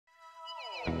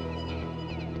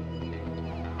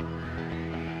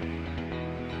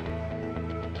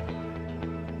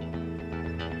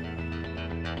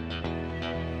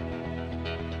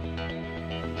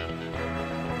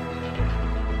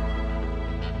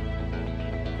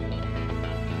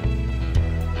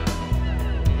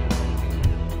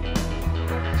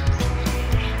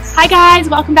Hi guys,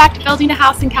 welcome back to Building a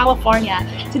House in California.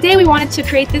 Today we wanted to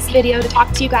create this video to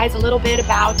talk to you guys a little bit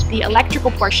about the electrical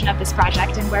portion of this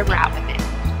project and where we're at with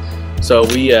it. So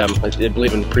we, I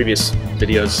believe in previous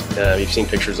videos, you've seen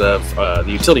pictures of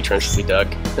the utility trench that we dug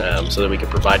so that we could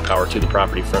provide power to the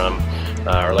property from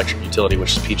our electric utility,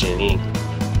 which is PG&E.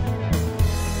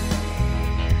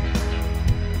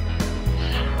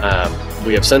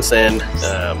 We have since then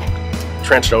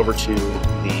trenched over to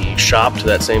the shop, to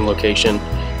that same location,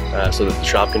 so that the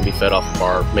shop can be fed off of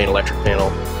our main electric panel.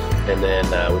 And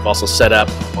then we've also set up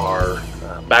our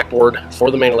backboard for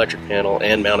the main electric panel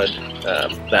and mounted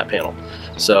that panel.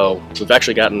 So we've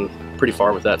actually gotten pretty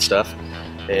far with that stuff,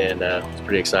 and it's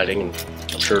pretty exciting, and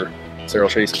I'm sure Sarah will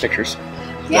show you some pictures.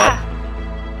 Yeah.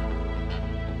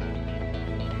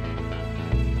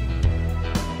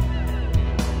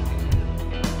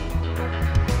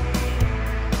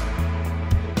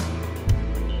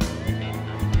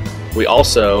 We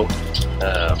also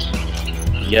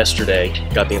yesterday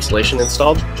got the insulation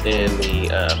installed in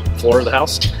the floor of the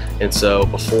house, and so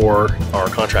before our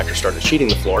contractor started sheeting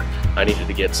the floor, I needed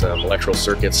to get some electrical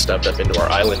circuits stubbed up into our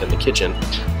island in the kitchen.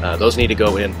 Those need to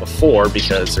go in before,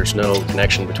 because there's no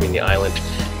connection between the island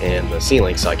and the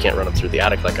ceiling, so I can't run them through the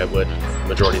attic like I would the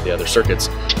majority of the other circuits.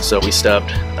 So we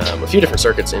stubbed a few different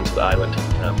circuits into the island,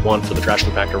 one for the trash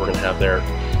compactor we're going to have there,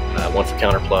 one for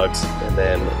counter plugs, and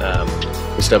then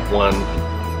we stubbed one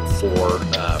for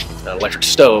an electric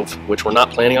stove, which we're not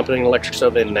planning on putting an electric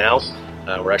stove in now.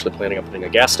 We're actually planning on putting a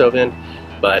gas stove in,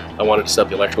 but I wanted to stub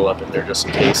the electrical up in there just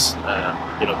in case,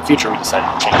 in the future we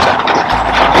decided to change that.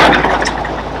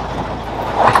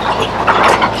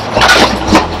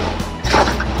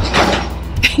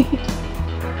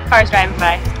 Cars driving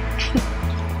by.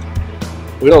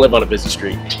 We don't live on a busy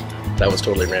street. That was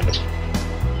totally random.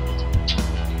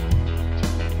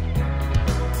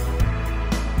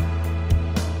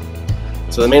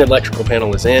 So the main electrical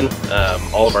panel is in,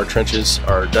 all of our trenches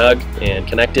are dug and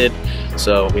connected,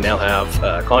 so we now have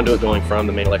a conduit going from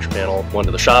the main electric panel, one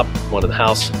to the shop, one to the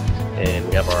house, and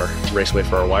we have our raceway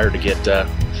for our wire to get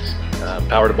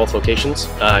power to both locations.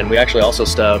 And we actually also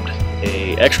stubbed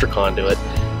an extra conduit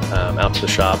out to the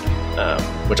shop,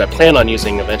 which I plan on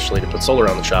using eventually to put solar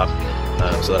on the shop,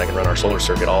 so that I can run our solar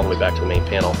circuit all the way back to the main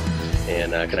panel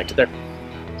and connect it there.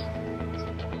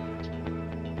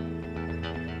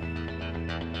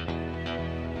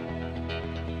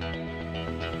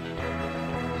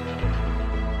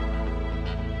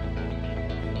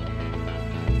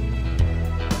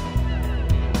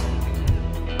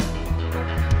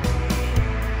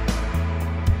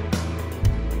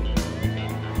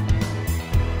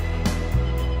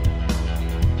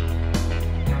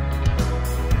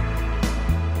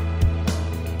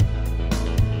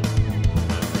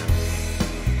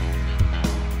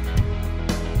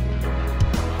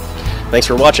 Thanks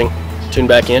for watching. Tune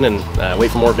back in and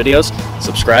wait for more videos.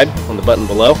 Subscribe on the button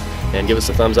below and give us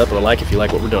a thumbs up and a like if you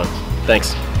like what we're doing.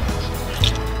 Thanks.